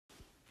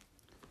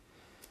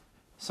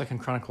2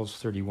 Chronicles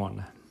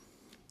 31.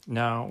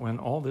 Now, when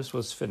all this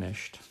was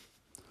finished,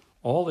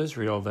 all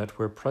Israel that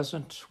were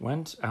present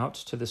went out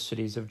to the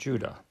cities of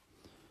Judah,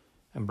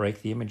 and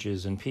brake the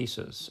images in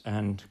pieces,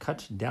 and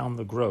cut down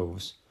the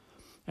groves,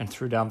 and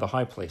threw down the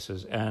high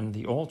places, and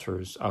the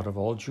altars out of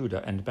all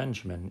Judah and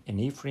Benjamin, in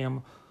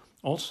Ephraim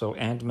also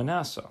and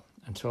Manasseh,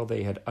 until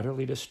they had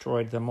utterly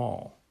destroyed them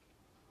all.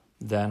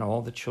 Then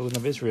all the children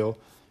of Israel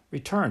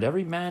returned,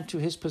 every man to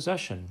his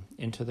possession,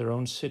 into their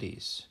own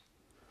cities.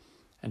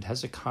 And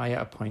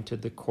Hezekiah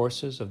appointed the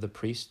courses of the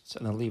priests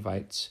and the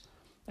Levites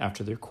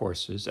after their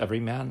courses, every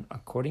man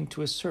according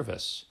to his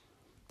service,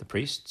 the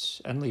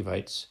priests and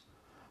Levites,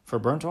 for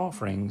burnt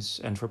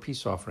offerings and for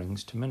peace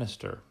offerings to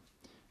minister,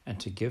 and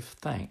to give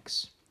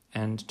thanks,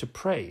 and to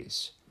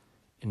praise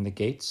in the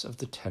gates of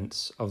the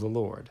tents of the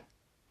Lord.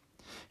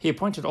 He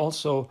appointed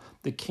also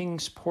the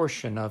king's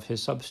portion of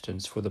his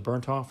substance for the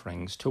burnt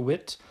offerings, to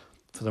wit,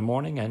 for the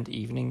morning and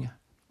evening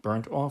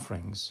burnt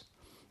offerings,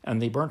 and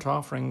the burnt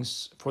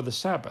offerings for the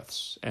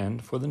Sabbaths,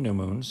 and for the new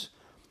moons,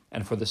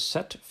 and for the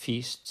set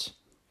feasts,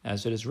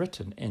 as it is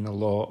written in the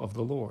law of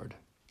the Lord.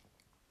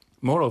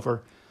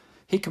 Moreover,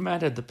 he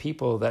commanded the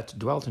people that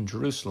dwelt in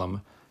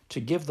Jerusalem to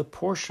give the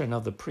portion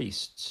of the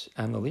priests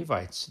and the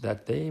Levites,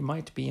 that they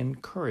might be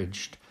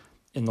encouraged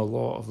in the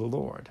law of the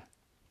Lord.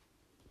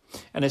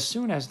 And as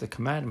soon as the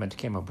commandment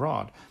came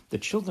abroad, the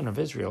children of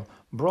Israel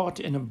brought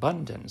in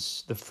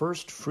abundance the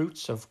first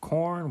fruits of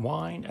corn,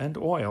 wine, and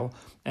oil,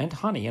 and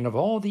honey, and of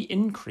all the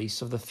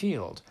increase of the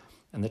field,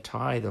 and the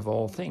tithe of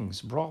all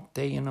things brought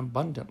they in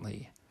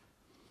abundantly.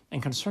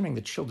 And concerning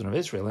the children of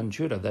Israel and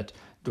Judah that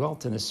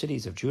dwelt in the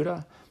cities of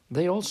Judah,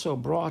 they also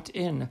brought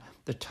in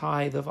the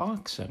tithe of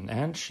oxen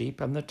and sheep,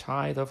 and the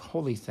tithe of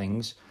holy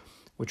things,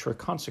 which were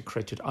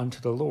consecrated unto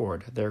the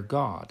Lord their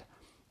God,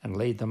 and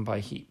laid them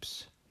by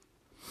heaps.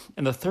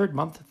 In the 3rd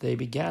month they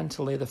began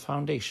to lay the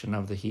foundation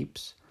of the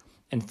heaps,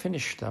 and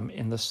finished them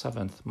in the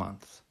 7th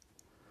month.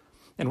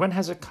 And when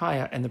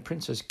Hezekiah and the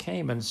princes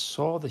came and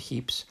saw the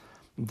heaps,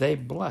 they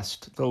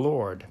blessed the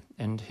Lord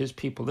and his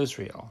people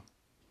Israel.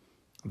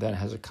 Then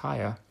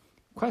Hezekiah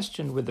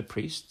questioned with the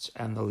priests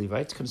and the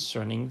Levites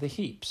concerning the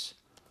heaps.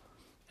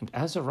 And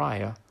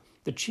Azariah,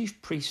 the chief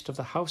priest of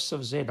the house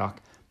of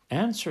Zadok,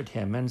 answered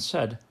him and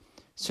said,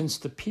 Since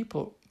the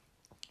people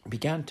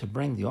began to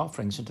bring the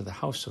offerings into the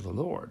house of the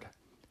Lord,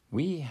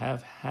 we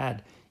have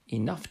had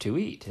enough to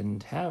eat,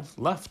 and have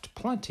left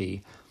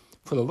plenty,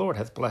 for the Lord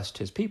hath blessed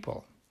his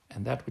people,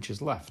 and that which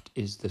is left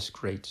is this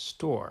great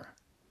store.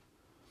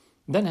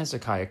 Then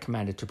Hezekiah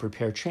commanded to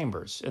prepare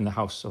chambers in the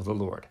house of the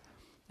Lord,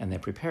 and they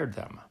prepared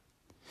them,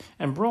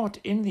 and brought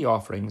in the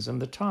offerings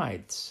and the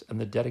tithes and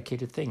the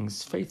dedicated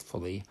things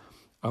faithfully,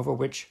 over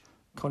which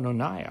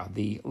Cononiah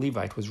the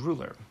Levite was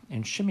ruler,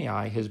 and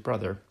Shimei his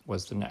brother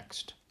was the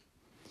next.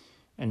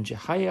 And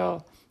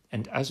Jehiel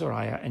and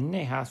Azariah and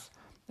Nahath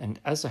and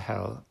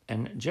Asahel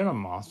and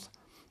Jeremoth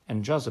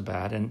and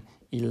Jozabad and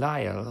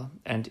Eliel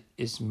and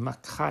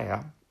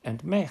Ismachiah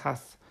and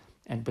Mahath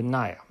and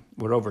Benaiah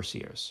were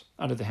overseers,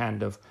 under the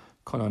hand of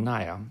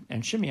Cononiah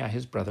and Shimei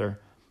his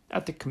brother,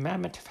 at the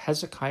commandment of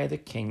Hezekiah the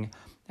king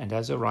and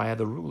Azariah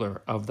the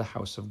ruler of the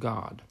house of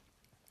God.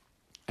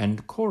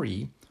 And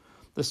Kori,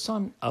 the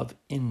son of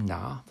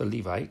Imnah the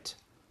Levite,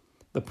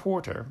 the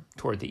porter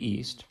toward the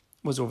east,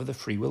 was over the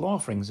freewill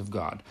offerings of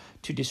God,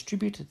 to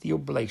distribute the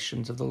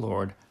oblations of the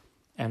Lord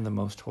and the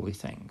most holy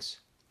things.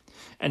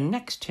 And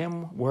next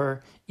him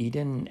were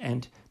Eden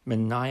and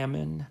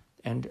Meniamin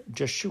and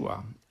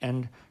Jeshua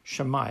and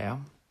Shemaiah,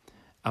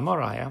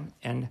 Amariah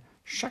and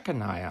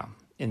Shechaniah,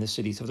 in the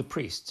cities of the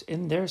priests,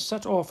 in their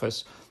set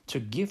office, to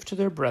give to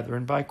their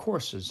brethren by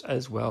courses,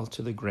 as well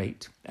to the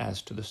great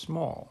as to the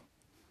small.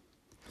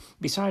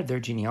 Beside their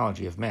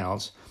genealogy of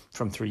males,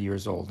 from 3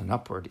 years old and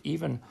upward,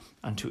 even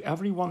unto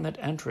every one that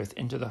entereth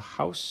into the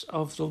house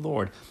of the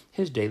Lord,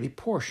 his daily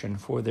portion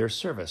for their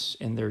service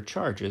in their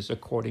charges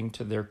according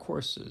to their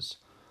courses,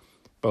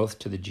 both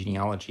to the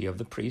genealogy of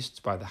the priests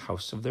by the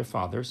house of their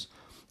fathers,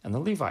 and the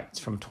Levites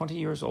from 20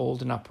 years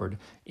old and upward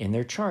in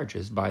their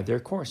charges by their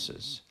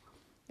courses,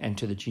 and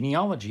to the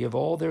genealogy of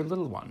all their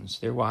little ones,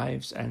 their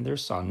wives and their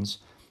sons,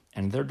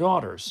 and their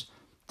daughters,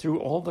 through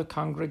all the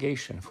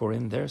congregation, for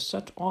in their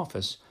set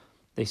office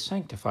they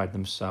sanctified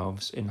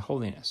themselves in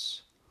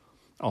holiness.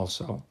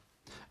 Also,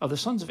 of the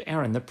sons of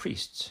Aaron the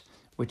priests,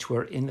 which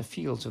were in the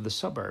fields of the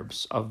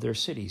suburbs of their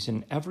cities,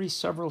 in every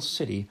several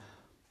city,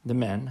 the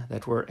men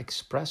that were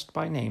expressed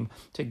by name,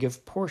 to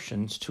give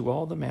portions to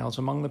all the males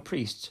among the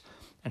priests,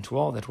 and to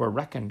all that were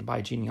reckoned by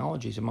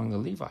genealogies among the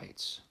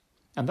Levites.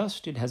 And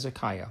thus did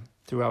Hezekiah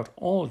throughout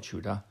all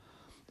Judah,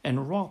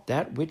 and wrought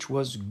that which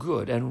was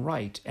good and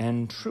right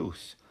and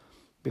truth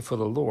before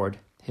the Lord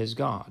his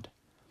God.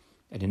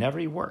 And in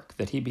every work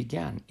that he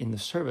began in the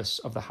service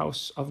of the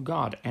house of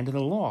God, and in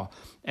the law,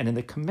 and in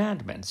the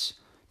commandments,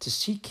 to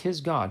seek his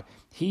God,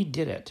 he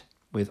did it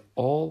with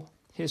all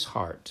his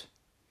heart,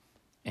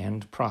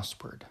 and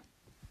prospered.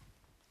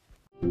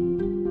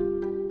 2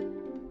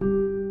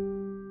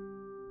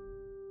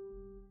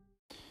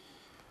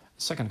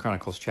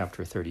 Chronicles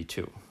chapter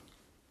 32.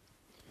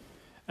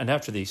 And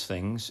after these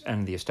things,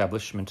 and the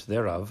establishment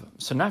thereof,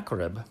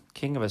 Sennacherib,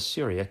 king of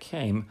Assyria,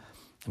 came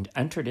and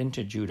entered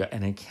into Judah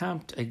and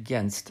encamped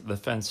against the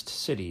fenced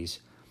cities,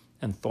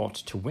 and thought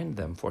to win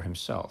them for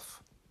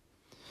himself.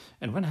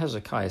 And when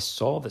Hezekiah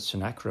saw that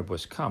Sennacherib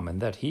was come,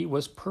 and that he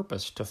was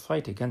purposed to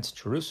fight against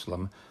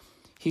Jerusalem,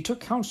 he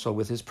took counsel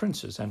with his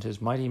princes and his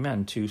mighty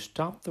men to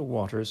stop the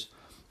waters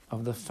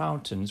of the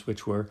fountains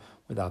which were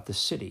without the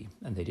city,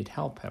 and they did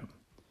help him.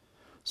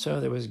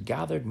 So there was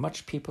gathered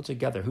much people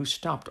together, who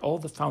stopped all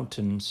the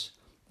fountains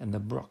and the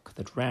brook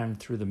that ran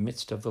through the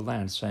midst of the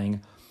land,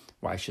 saying,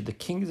 Why should the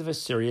kings of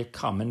Assyria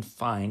come and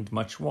find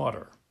much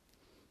water?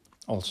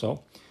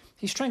 Also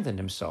he strengthened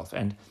himself,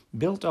 and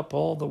built up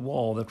all the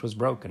wall that was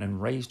broken,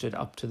 and raised it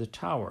up to the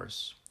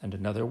towers, and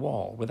another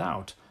wall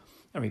without,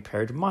 and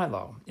repaired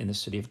Milo in the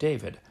city of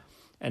David,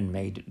 and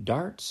made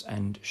darts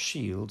and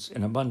shields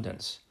in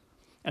abundance,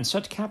 and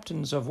set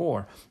captains of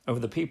war over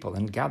the people,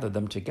 and gathered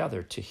them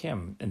together to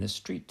him in the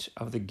street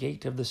of the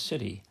gate of the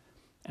city,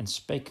 and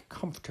spake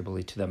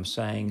comfortably to them,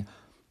 saying,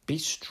 Be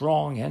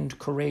strong and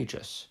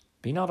courageous,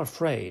 be not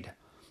afraid,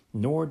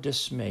 nor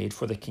dismayed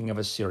for the king of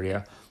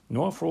Assyria,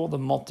 nor for all the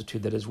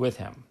multitude that is with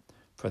him,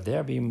 for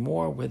there be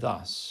more with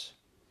us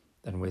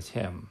than with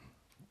him.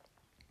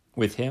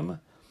 With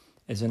him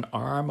is an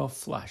arm of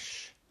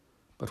flesh,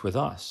 but with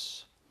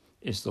us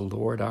is the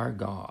Lord our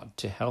God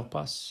to help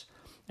us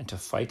and to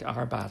fight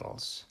our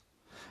battles.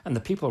 And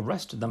the people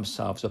rested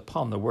themselves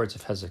upon the words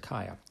of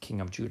Hezekiah,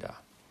 king of Judah.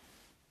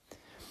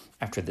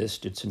 After this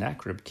did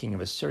Sennacherib, king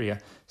of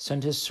Assyria,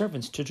 send his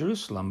servants to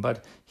Jerusalem,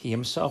 but he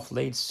himself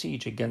laid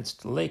siege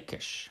against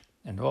Lachish,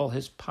 and all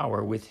his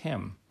power with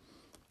him,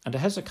 and to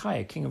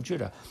Hezekiah, king of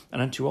Judah,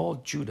 and unto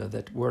all Judah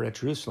that were at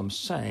Jerusalem,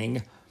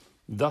 saying,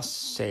 Thus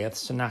saith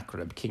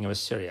Sennacherib, king of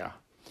Assyria,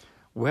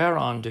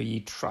 Whereon do ye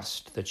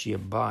trust that ye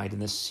abide in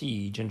the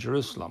siege in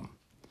Jerusalem?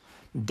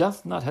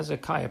 Doth not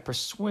Hezekiah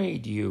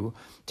persuade you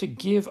to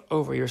give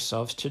over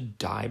yourselves to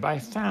die by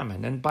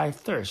famine and by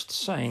thirst,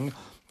 saying,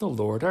 The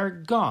Lord our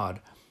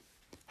God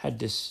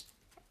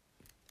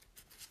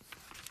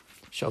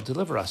shall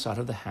deliver us out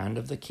of the hand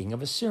of the king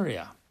of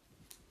Assyria?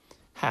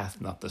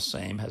 Hath not the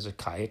same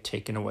Hezekiah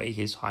taken away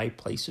his high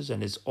places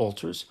and his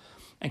altars,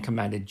 and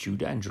commanded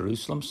Judah and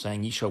Jerusalem,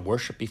 saying, Ye shall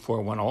worship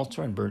before one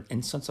altar, and burn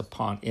incense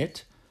upon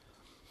it?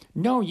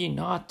 Know ye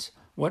not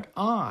what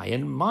I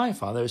and my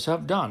fathers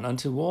have done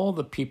unto all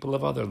the people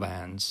of other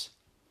lands?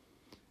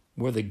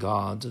 Were the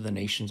gods of the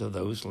nations of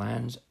those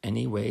lands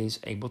any ways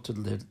able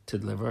to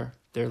deliver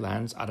their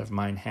lands out of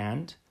mine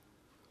hand?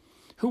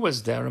 Who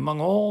was there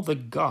among all the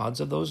gods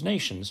of those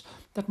nations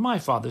that my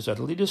fathers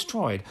utterly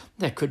destroyed,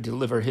 that could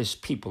deliver his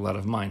people out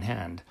of mine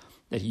hand,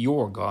 that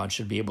your God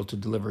should be able to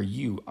deliver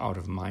you out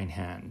of mine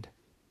hand?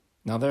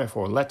 Now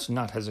therefore let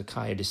not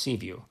Hezekiah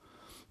deceive you,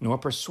 nor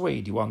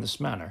persuade you on this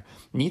manner,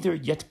 neither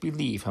yet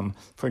believe him,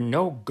 for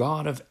no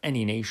God of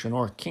any nation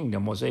or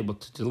kingdom was able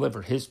to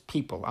deliver his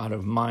people out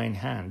of mine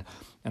hand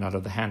and out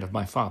of the hand of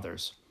my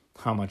fathers.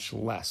 How much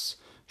less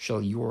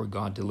shall your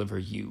God deliver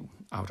you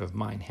out of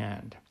mine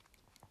hand?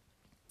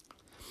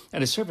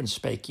 And his servant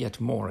spake yet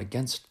more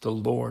against the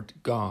Lord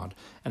God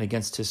and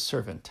against his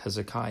servant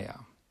Hezekiah.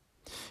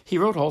 He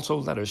wrote also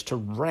letters to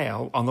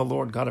rail on the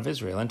Lord God of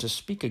Israel, and to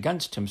speak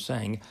against him,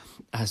 saying,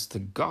 As the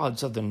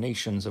gods of the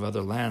nations of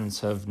other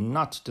lands have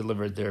not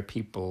delivered their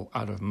people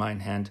out of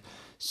mine hand,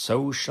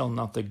 so shall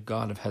not the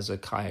God of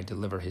Hezekiah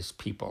deliver his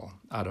people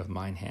out of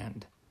mine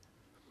hand.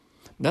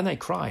 Then they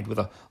cried with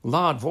a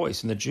loud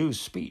voice in the Jews'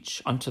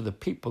 speech unto the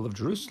people of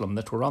Jerusalem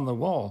that were on the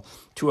wall,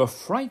 to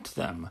affright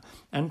them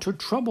and to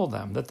trouble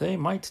them, that they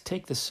might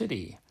take the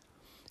city.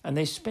 And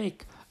they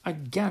spake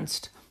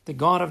against the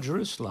God of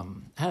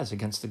Jerusalem, as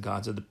against the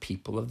gods of the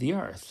people of the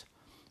earth,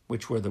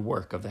 which were the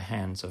work of the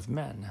hands of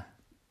men.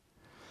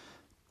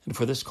 And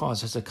for this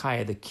cause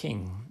Hezekiah the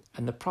king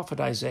and the prophet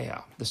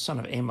Isaiah the son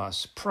of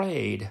Amos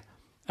prayed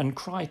and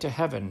cried to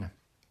heaven.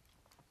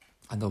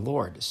 And the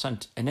Lord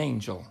sent an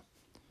angel,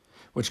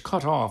 which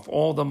cut off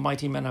all the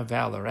mighty men of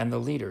valor, and the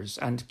leaders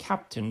and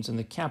captains in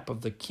the camp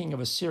of the king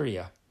of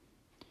Assyria.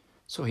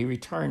 So he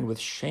returned with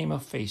shame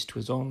of face to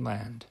his own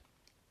land.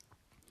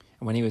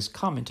 And when he was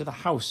come into the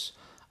house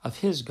of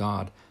his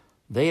God,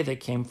 they that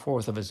came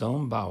forth of his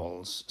own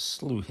bowels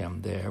slew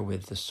him there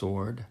with the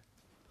sword.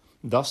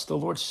 Thus the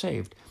Lord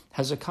saved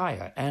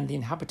Hezekiah and the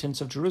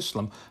inhabitants of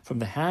Jerusalem from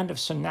the hand of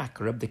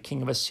Sennacherib the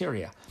king of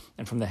Assyria,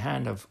 and from the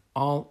hand of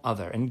all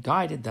other, and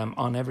guided them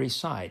on every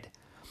side.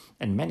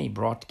 And many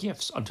brought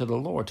gifts unto the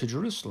Lord to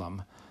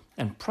Jerusalem,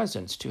 and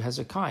presents to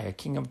Hezekiah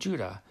king of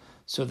Judah,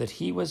 so that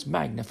he was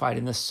magnified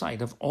in the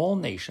sight of all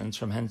nations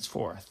from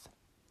henceforth.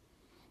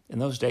 In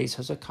those days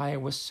Hezekiah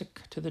was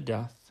sick to the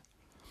death,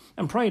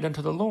 and prayed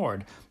unto the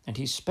Lord, and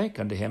he spake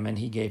unto him, and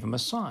he gave him a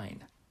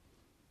sign.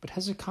 But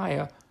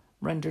Hezekiah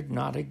rendered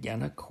not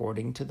again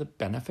according to the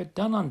benefit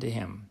done unto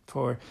him,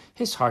 for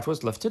his heart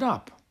was lifted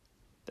up.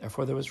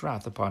 Therefore there was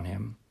wrath upon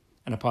him,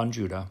 and upon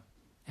Judah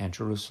and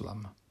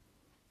Jerusalem.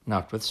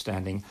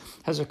 Notwithstanding,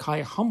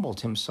 Hezekiah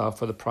humbled himself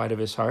for the pride of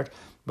his heart,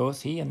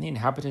 both he and the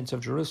inhabitants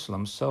of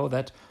Jerusalem, so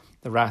that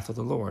the wrath of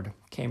the Lord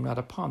came not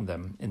upon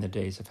them in the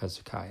days of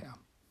Hezekiah.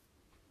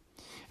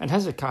 And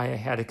Hezekiah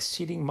had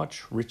exceeding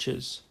much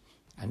riches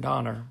and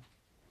honor,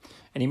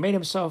 and he made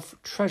himself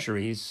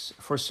treasuries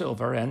for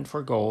silver and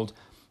for gold,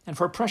 and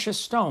for precious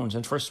stones,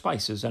 and for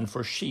spices, and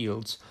for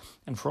shields,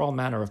 and for all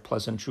manner of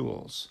pleasant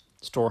jewels,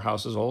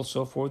 storehouses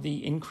also for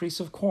the increase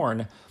of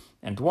corn,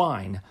 and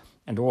wine,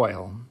 and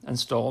oil, and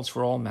stalls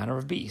for all manner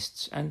of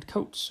beasts, and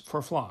coats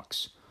for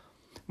flocks.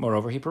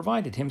 Moreover, he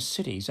provided him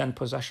cities and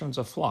possessions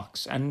of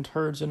flocks and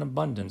herds in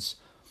abundance,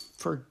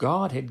 for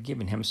God had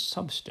given him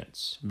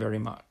substance very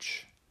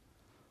much.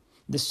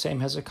 This same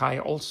Hezekiah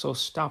also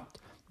stopped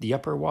the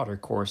upper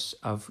watercourse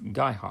of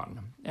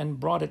Gihon, and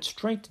brought it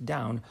straight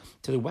down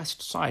to the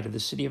west side of the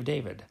city of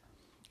David.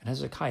 And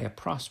Hezekiah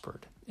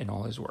prospered in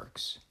all his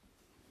works.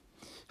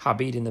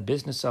 Howbeit in the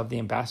business of the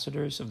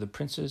ambassadors of the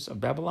princes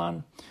of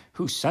Babylon,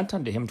 who sent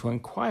unto him to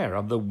inquire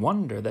of the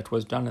wonder that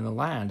was done in the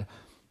land,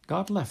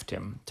 God left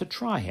him to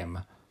try him,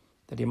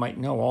 that he might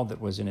know all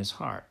that was in his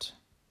heart.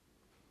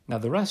 Now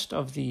the rest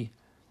of the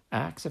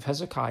acts of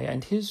Hezekiah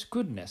and his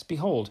goodness,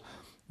 behold,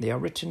 they are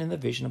written in the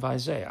vision of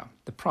Isaiah,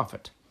 the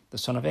prophet, the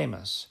son of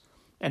Amos,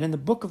 and in the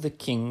book of the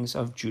kings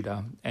of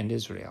Judah and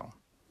Israel.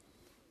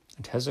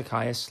 And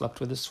Hezekiah slept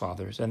with his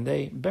fathers, and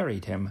they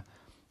buried him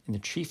in the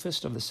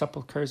chiefest of the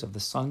sepulchres of the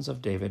sons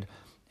of David,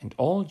 and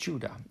all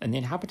Judah and the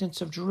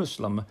inhabitants of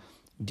Jerusalem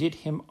did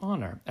him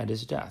honor at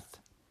his death.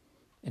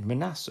 And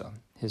Manasseh,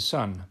 his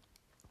son,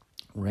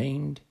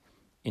 reigned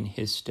in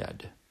his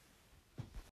stead.